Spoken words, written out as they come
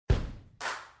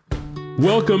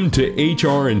Welcome to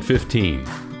HR in 15,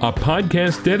 a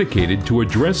podcast dedicated to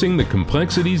addressing the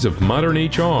complexities of modern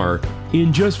HR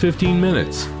in just 15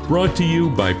 minutes. Brought to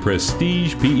you by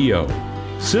Prestige PEO,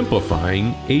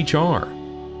 simplifying HR.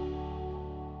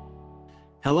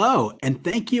 Hello, and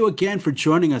thank you again for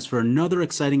joining us for another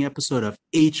exciting episode of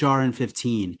HR in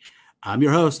 15. I'm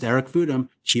your host, Eric Fudum,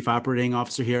 Chief Operating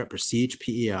Officer here at Prestige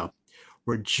PEO.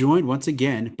 We're joined once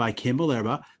again by Kim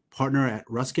Balerba, partner at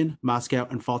Ruskin, Moscow,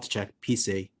 and Faltischek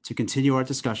PC, to continue our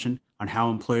discussion on how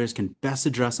employers can best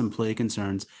address employee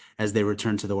concerns as they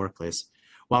return to the workplace.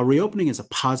 While reopening is a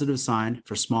positive sign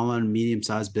for small and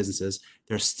medium-sized businesses,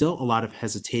 there's still a lot of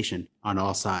hesitation on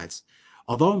all sides.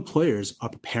 Although employers are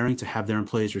preparing to have their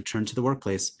employees return to the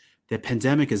workplace, the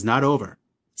pandemic is not over.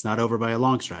 It's not over by a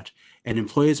long stretch, and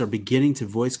employees are beginning to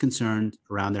voice concerns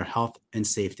around their health and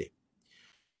safety.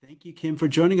 Thank you, Kim, for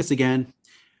joining us again.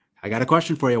 I got a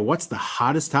question for you. What's the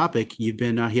hottest topic you've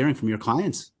been hearing from your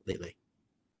clients lately?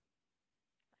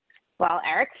 Well,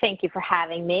 Eric, thank you for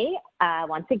having me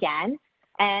once again.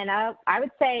 And I would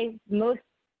say most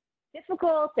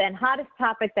difficult and hottest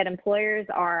topic that employers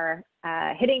are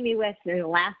hitting me with in the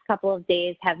last couple of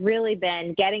days have really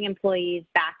been getting employees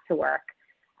back to work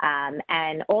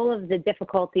and all of the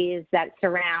difficulties that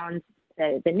surround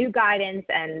the new guidance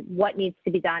and what needs to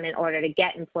be done in order to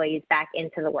get employees back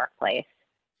into the workplace.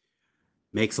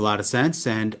 Makes a lot of sense.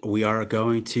 And we are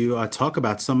going to talk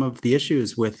about some of the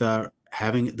issues with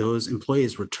having those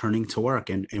employees returning to work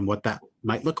and what that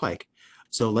might look like.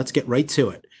 So let's get right to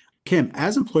it. Kim,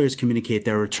 as employers communicate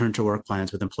their return to work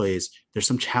plans with employees, there's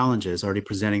some challenges already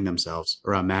presenting themselves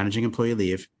around managing employee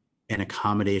leave and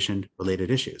accommodation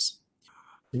related issues.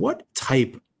 What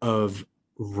type of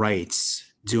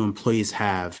rights do employees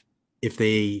have if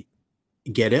they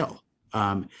get ill?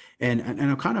 And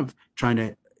I'm kind of trying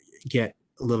to get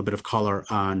a little bit of color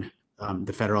on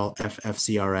the federal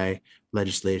FFCRA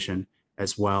legislation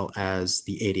as well as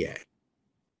the ADA.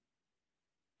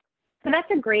 So that's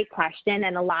a great question.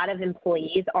 And a lot of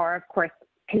employees are, of course,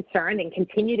 concerned and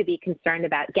continue to be concerned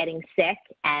about getting sick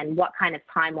and what kind of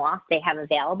time off they have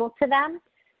available to them.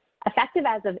 Effective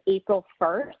as of April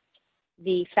 1st,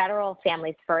 the Federal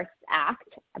Families First Act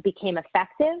became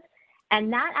effective.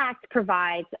 And that act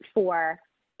provides for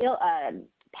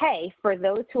pay for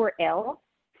those who are ill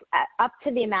up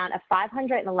to the amount of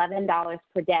 $511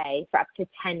 per day for up to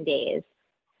 10 days.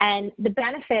 And the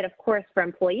benefit, of course, for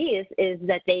employees is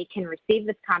that they can receive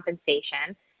this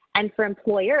compensation. And for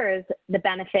employers, the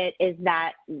benefit is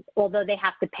that although they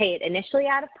have to pay it initially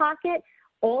out of pocket,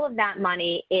 all of that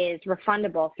money is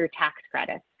refundable through tax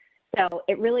credits. So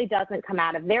it really doesn't come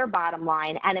out of their bottom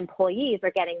line, and employees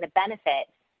are getting the benefit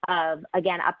of,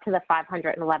 again, up to the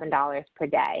 $511 per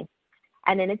day.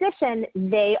 And in addition,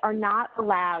 they are not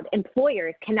allowed,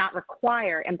 employers cannot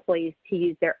require employees to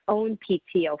use their own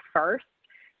PTO first.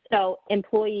 So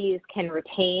employees can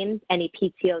retain any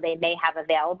PTO they may have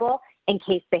available in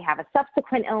case they have a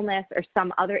subsequent illness or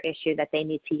some other issue that they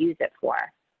need to use it for.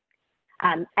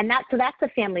 So that's the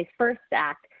Families First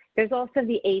Act. There's also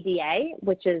the ADA,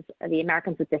 which is the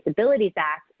Americans with Disabilities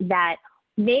Act, that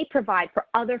may provide for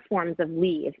other forms of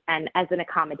leave and as an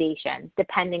accommodation,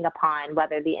 depending upon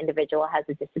whether the individual has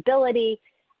a disability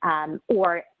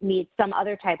or needs some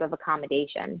other type of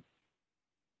accommodation.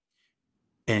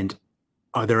 And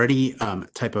are there any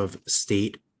type of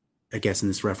state, I guess in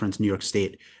this reference, New York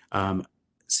State,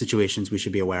 situations we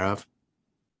should be aware of?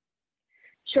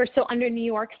 Sure. So under New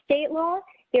York state law,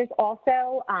 there's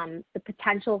also the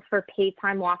potential for paid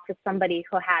time off for somebody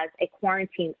who has a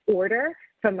quarantine order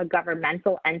from a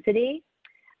governmental entity.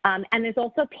 And there's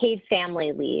also paid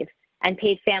family leave. And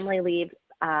paid family leave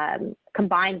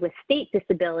combined with state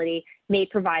disability may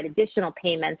provide additional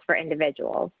payments for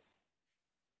individuals.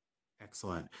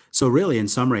 Excellent. So really, in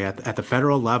summary, at the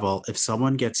federal level, if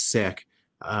someone gets sick,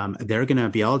 they're going to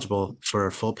be eligible for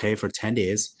full pay for 10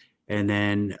 days, and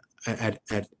then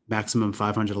at maximum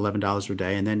 $511 per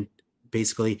day. And then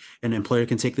basically an employer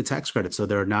can take the tax credit, so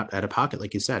they're not out of pocket,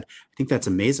 like you said. I think that's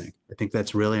amazing. I think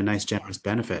that's really a nice, generous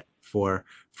benefit for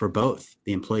both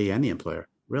the employee and the employer.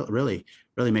 Really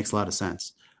makes a lot of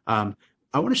sense. I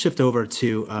want to shift over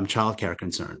to childcare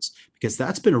concerns, because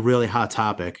that's been a really hot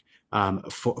topic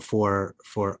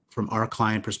from our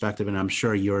client perspective, and I'm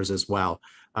sure yours as well.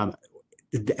 And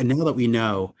now that we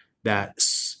know that,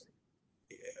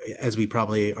 as we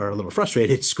probably are a little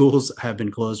frustrated, schools have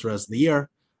been closed for the rest of the year.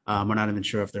 We're not even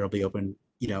sure if they'll be open,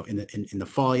 in the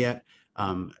fall yet.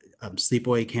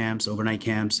 Sleepaway camps, overnight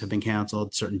camps have been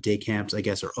canceled. Certain day camps, I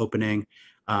guess, are opening.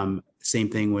 Same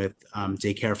thing with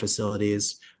daycare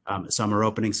facilities. Some are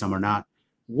opening, some are not.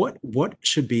 What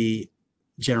should be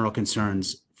general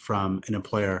concerns from an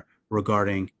employer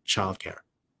regarding childcare?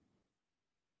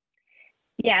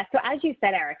 Yeah, so as you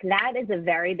said, Eric, that is a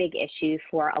very big issue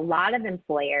for a lot of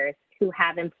employers who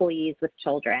have employees with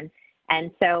children. And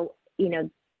so,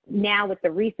 now with the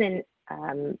recent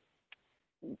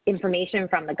information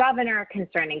from the governor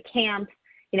concerning camps,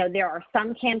 there are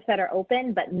some camps that are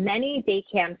open, but many day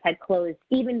camps had closed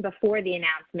even before the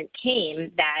announcement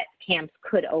came that camps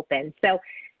could open. So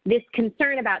this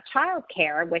concern about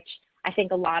childcare, which I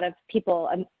think a lot of people,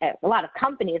 a lot of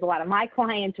companies, a lot of my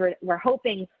clients were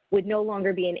hoping would no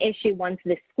longer be an issue once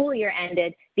the school year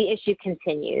ended, the issue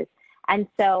continues. And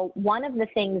so one of the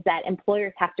things that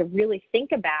employers have to really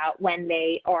think about when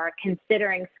they are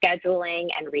considering scheduling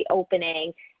and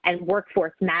reopening and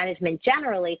workforce management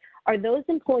generally are those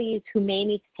employees who may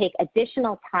need to take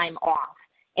additional time off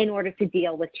in order to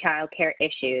deal with childcare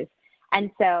issues. And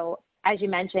so, as you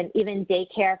mentioned, even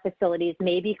daycare facilities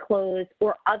may be closed,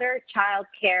 or other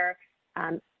childcare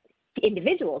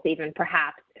individuals even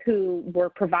perhaps who were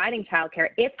providing childcare,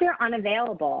 if they're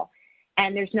unavailable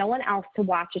and there's no one else to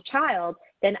watch a child,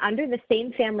 then under the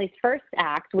Same Families First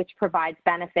Act, which provides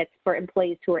benefits for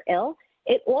employees who are ill,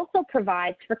 it also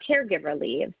provides for caregiver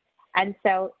leave. And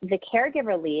so the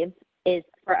caregiver leave is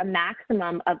for a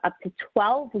maximum of up to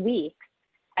 12 weeks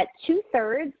at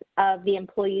 2/3 of the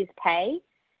employee's pay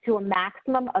to a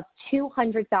maximum of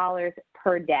 $200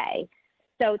 per day.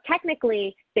 So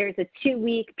technically, there's a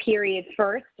 2-week period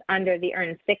first under the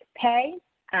Earned Sick Pay,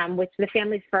 which the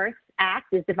Families First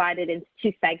Act is divided into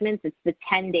 2 segments. It's the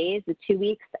 10 days, the 2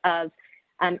 weeks of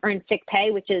Earned Sick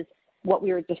Pay, which is what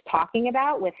we were just talking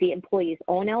about with the employee's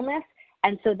own illness.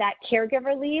 And so that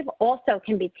caregiver leave also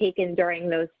can be taken during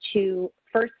those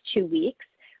first 2 weeks,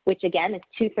 which again is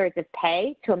 2/3 of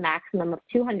pay to a maximum of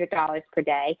 $200 per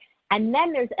day. And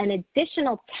then there's an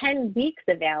additional 10 weeks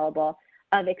available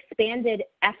of expanded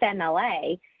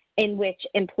FMLA in which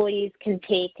employees can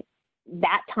take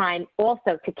that time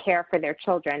also to care for their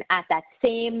children at that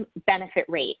same benefit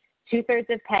rate, 2/3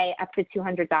 of pay up to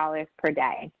 $200 per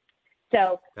day.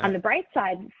 So on the bright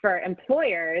side for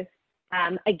employers,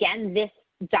 again, this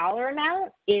dollar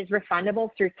amount is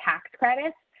refundable through tax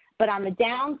credits, but on the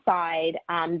downside,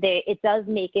 it does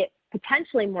make it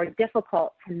potentially more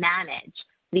difficult to manage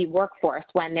the workforce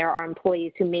when there are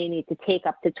employees who may need to take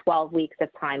up to 12 weeks of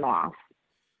time off.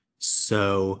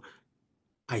 So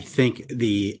I think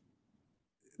the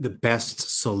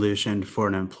best solution for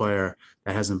an employer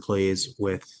that has employees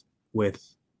with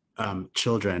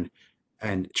children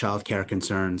and childcare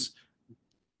concerns,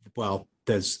 well,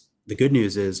 the good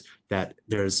news is that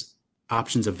there's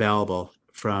options available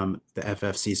from the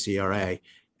FFCCRA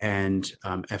and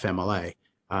FMLA,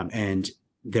 and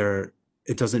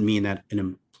it doesn't mean that an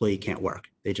employee can't work.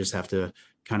 They just have to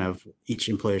each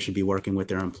employer should be working with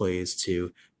their employees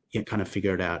to kind of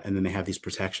figure it out, and then they have these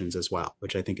protections as well,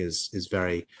 which I think is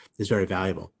very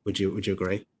valuable. Would you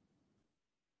agree?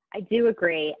 I do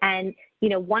agree. And,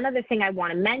 one other thing I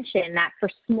want to mention that for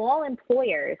small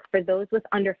employers, for those with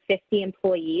under 50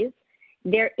 employees,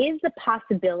 there is the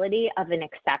possibility of an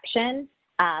exception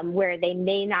where they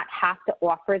may not have to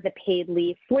offer the paid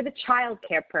leave for the child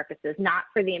care purposes, not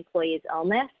for the employee's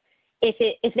illness,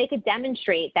 if they could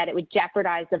demonstrate that it would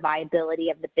jeopardize the viability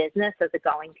of the business as a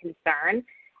going concern.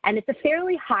 And it's a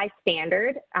fairly high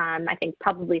standard, I think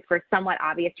probably for somewhat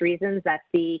obvious reasons that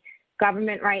the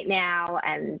government right now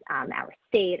and our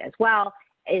state as well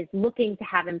is looking to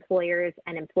have employers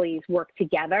and employees work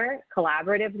together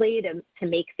collaboratively to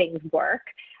make things work.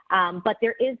 But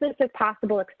there is this a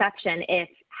possible exception if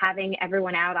having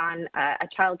everyone out on a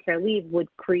child care leave would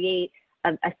create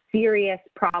a serious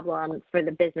problem for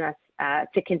the business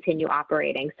to continue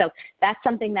operating. So that's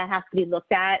something that has to be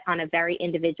looked at on a very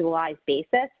individualized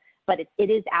basis, but it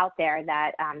is out there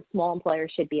that small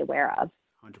employers should be aware of.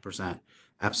 100%.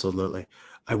 Absolutely.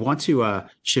 I want to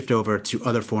shift over to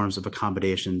other forms of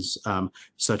accommodations,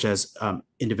 such as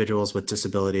individuals with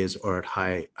disabilities or at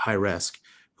high risk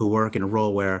who work in a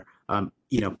role where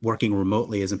working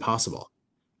remotely is impossible.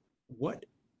 What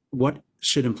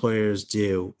should employers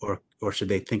do, or should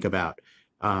they think about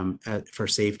for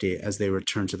safety as they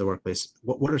return to the workplace?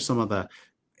 What are some of the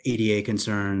ADA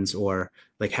concerns, or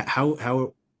like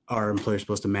how are employers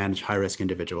supposed to manage high risk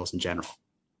individuals in general?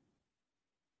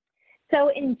 So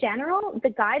in general, the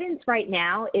guidance right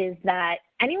now is that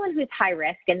anyone who's high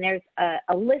risk, and there's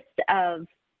a list of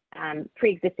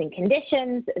pre-existing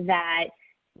conditions that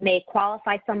may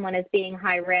qualify someone as being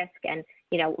high risk. And,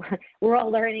 we're all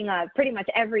learning pretty much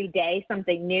every day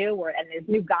something new, and there's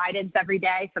new guidance every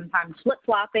day, sometimes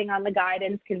flip-flopping on the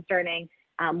guidance concerning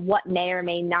what may or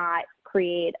may not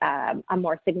create a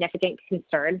more significant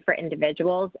concern for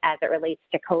individuals as it relates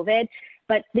to COVID.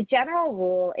 But the general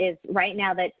rule is right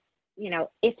now that,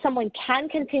 if someone can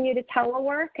continue to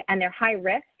telework and they're high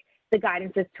risk, the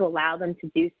guidance is to allow them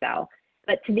to do so.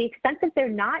 But to the extent that they're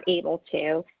not able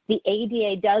to, the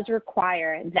ADA does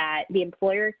require that the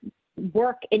employer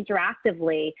work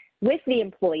interactively with the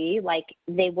employee like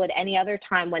they would any other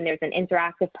time when there's an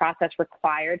interactive process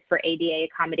required for ADA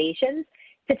accommodations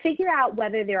to figure out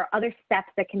whether there are other steps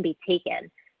that can be taken.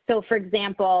 So for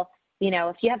example,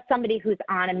 if you have somebody who's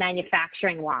on a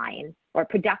manufacturing line or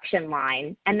production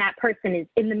line and that person is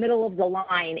in the middle of the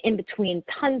line in between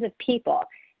tons of people,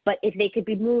 but if they could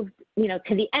be moved,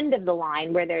 to the end of the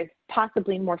line where there's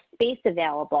possibly more space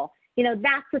available,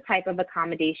 that's the type of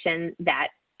accommodation that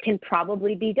can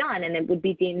probably be done and it would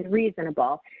be deemed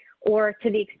reasonable. Or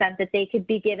to the extent that they could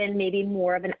be given maybe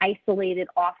more of an isolated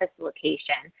office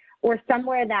location or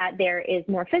somewhere that there is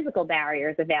more physical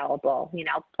barriers available,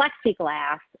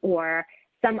 plexiglass or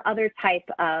some other type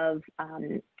of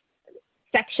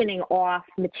sectioning off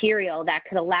material that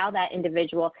could allow that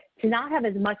individual to not have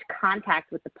as much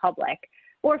contact with the public.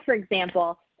 Or for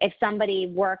example, if somebody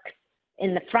works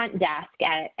in the front desk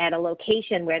at a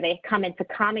location where they come into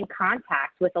common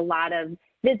contact with a lot of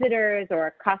visitors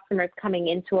or customers coming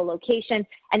into a location,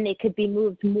 and they could be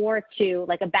moved more to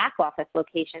like a back office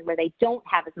location where they don't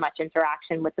have as much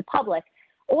interaction with the public.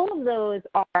 All of those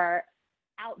are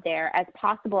out there as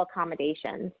possible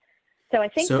accommodations. So I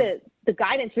think the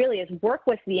guidance really is work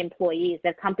with the employees,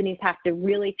 that companies have to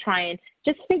really try and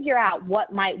just figure out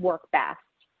what might work best.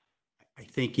 I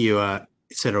think you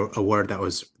said a word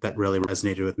that really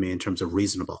resonated with me in terms of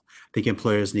reasonable. I think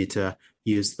employers need to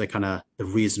use the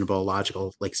reasonable,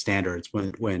 logical standards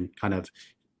when kind of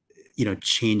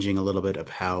changing a little bit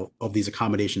of these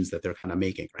accommodations that they're kind of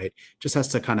making, right? Just has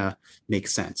to kind of make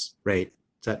sense, right?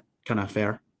 Is that kind of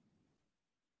fair?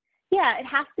 Yeah, it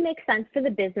has to make sense for the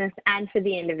business and for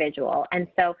the individual. And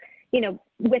so,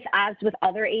 as with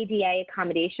other ADA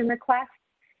accommodation requests,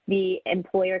 the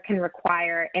employer can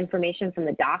require information from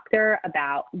the doctor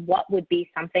about what would be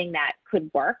something that could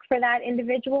work for that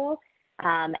individual.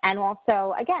 And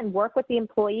also, again, work with the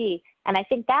employee. And I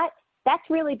think that's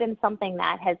really been something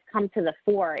that has come to the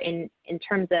fore in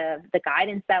terms of the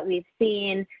guidance that we've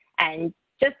seen, and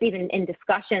just even in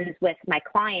discussions with my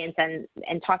clients and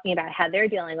talking about how they're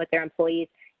dealing with their employees,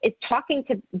 is talking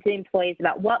to the employees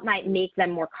about what might make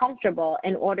them more comfortable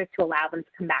in order to allow them to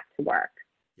come back to work.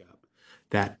 Yeah,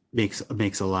 that makes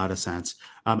a lot of sense.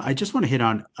 I just want to hit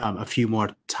on a few more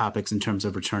topics in terms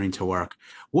of returning to work.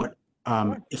 What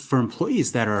if for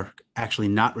employees that are actually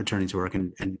not returning to work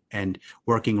and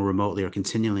working remotely or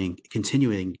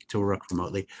continuing to work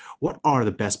remotely, what are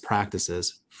the best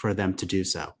practices for them to do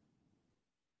so?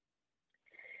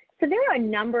 So there are a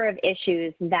number of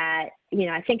issues that,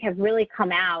 I think have really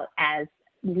come out as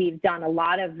we've done a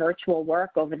lot of virtual work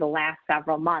over the last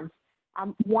several months.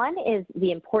 One is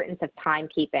the importance of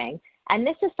timekeeping. And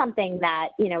this is something that,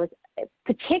 is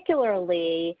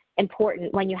particularly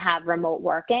important when you have remote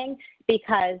working,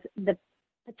 because the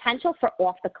potential for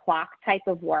off-the-clock type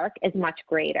of work is much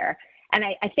greater. And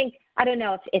I think, I don't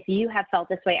know if you have felt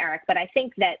this way, Eric, but I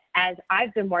think that as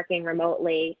I've been working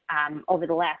remotely over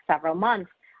the last several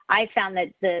months, I found that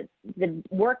the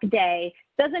work day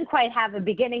doesn't quite have a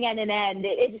beginning and an end.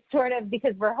 It's sort of,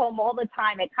 because we're home all the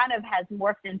time, it kind of has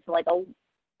morphed into like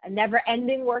a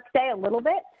never-ending work day a little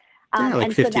bit.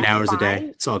 Like 15 hours a day.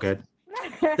 It's all good.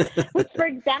 Which for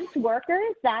exempt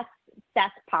workers, that's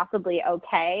possibly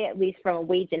okay, at least from a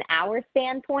wage and hour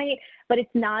standpoint, but it's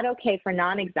not okay for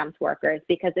non-exempt workers,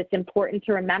 because it's important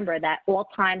to remember that all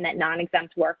time that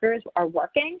non-exempt workers are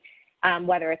working,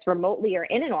 whether it's remotely or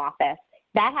in an office,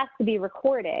 that has to be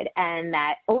recorded, and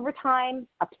that overtime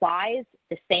applies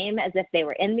the same as if they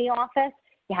were in the office.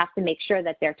 You have to make sure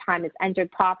that their time is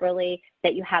entered properly,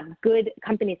 that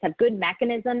companies have good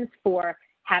mechanisms for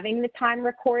having the time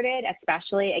recorded,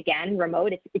 especially, again,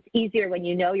 remote. It's easier when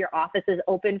your office is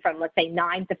open from, let's say,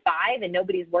 9 to 5 and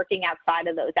nobody's working outside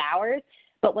of those hours.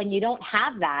 But when you don't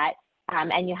have that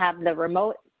and you have the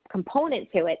remote component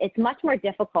to it, it's much more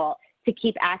difficult to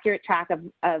keep accurate track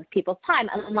of people's time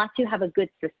unless you have a good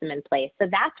system in place. So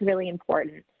that's really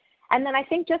important. And then I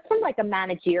think just from like a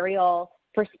managerial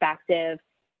perspective,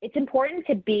 it's important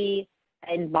to be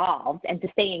involved and to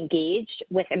stay engaged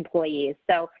with employees.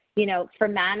 So, for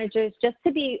managers, just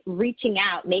to be reaching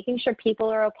out, making sure people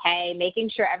are okay, making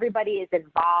sure everybody is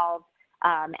involved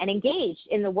and engaged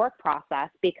in the work process,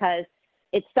 because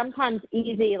it's sometimes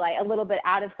easy, like a little bit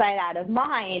out of sight, out of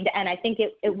mind. And I think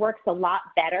it works a lot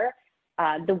better,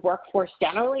 the workforce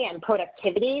generally and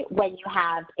productivity, when you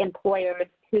have employers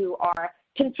who are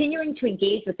continuing to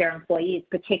engage with their employees,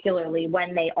 particularly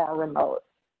when they are remote.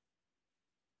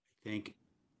 I think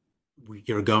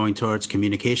you're going towards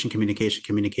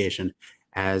communication.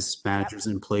 As managers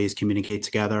and employees communicate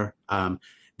together,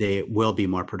 they will be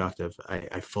more productive.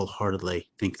 I full-heartedly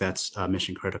think that's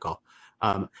mission critical.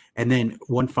 And then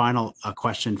one final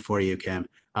question for you, Kim.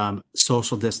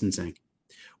 Social distancing.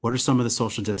 What are some of the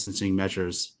social distancing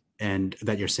measures and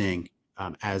that you're seeing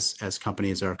as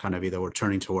companies are kind of either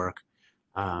returning to work,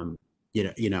 in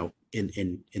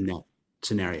that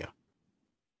scenario?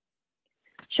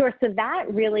 Sure. So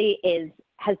that really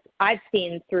I've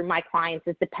seen through my clients,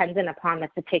 is dependent upon the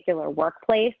particular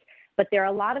workplace, but there are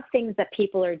a lot of things that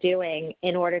people are doing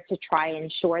in order to try and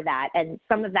ensure that. And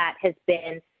some of that has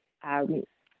been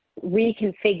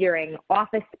reconfiguring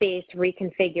office space,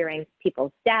 reconfiguring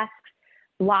people's desks,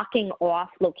 blocking off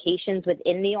locations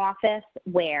within the office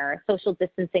where social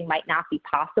distancing might not be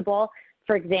possible.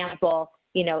 For example,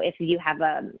 if you have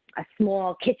a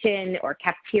small kitchen or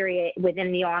cafeteria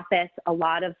within the office, a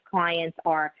lot of clients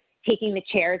are taking the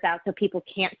chairs out so people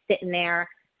can't sit in there,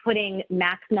 putting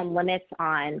maximum limits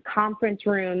on conference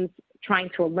rooms, trying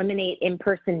to eliminate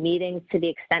in-person meetings to the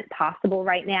extent possible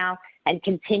right now, and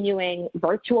continuing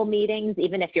virtual meetings,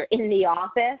 even if you're in the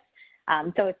office.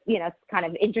 So it's kind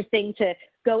of interesting to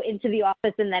go into the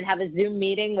office and then have a Zoom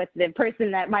meeting with the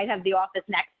person that might have the office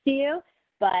next to you.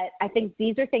 But I think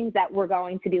these are things that we're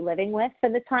going to be living with for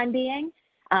the time being.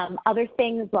 Other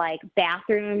things like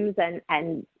bathrooms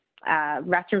and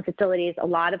restroom facilities, a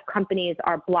lot of companies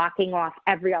are blocking off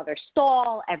every other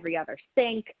stall, every other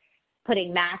sink,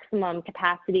 putting maximum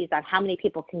capacities on how many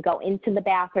people can go into the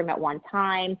bathroom at one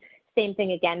time. Same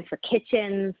thing again for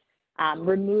kitchens,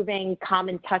 removing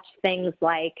common touch things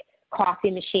like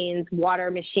coffee machines, water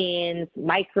machines,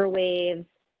 microwaves,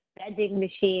 vending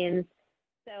machines.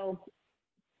 So,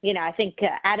 I think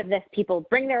out of this, people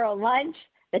bring their own lunch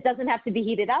that doesn't have to be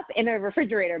heated up in a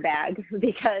refrigerator bag,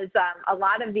 because a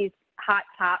lot of these hot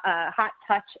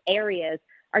touch areas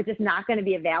are just not going to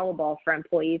be available for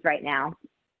employees right now.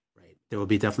 Right. There will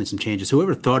be definitely some changes.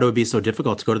 Whoever thought it would be so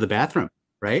difficult to go to the bathroom,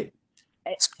 right?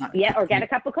 Yeah, or get a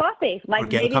cup of coffee.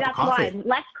 Like maybe that's why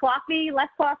less coffee, less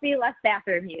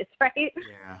bathroom use, right? Yeah,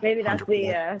 maybe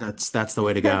that's that's the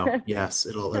way to go. Yes,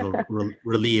 it'll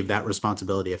relieve that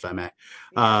responsibility, if I may.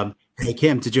 Hey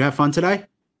Kim, did you have fun today?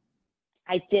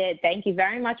 I did. Thank you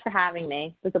very much for having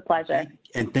me. It was a pleasure.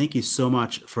 And thank you so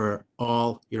much for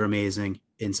all your amazing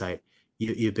insight.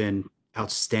 You've been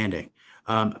outstanding.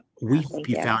 We hope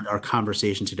you found our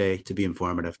conversation today to be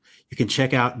informative. You can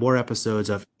check out more episodes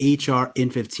of HR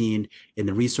in 15 in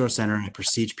the Resource Center at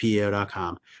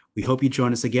prestigepeo.com. We hope you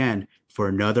join us again for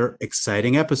another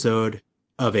exciting episode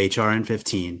of HR in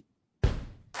 15.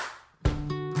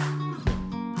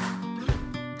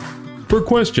 For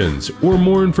questions or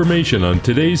more information on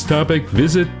today's topic,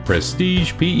 visit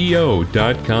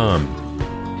prestigepeo.com.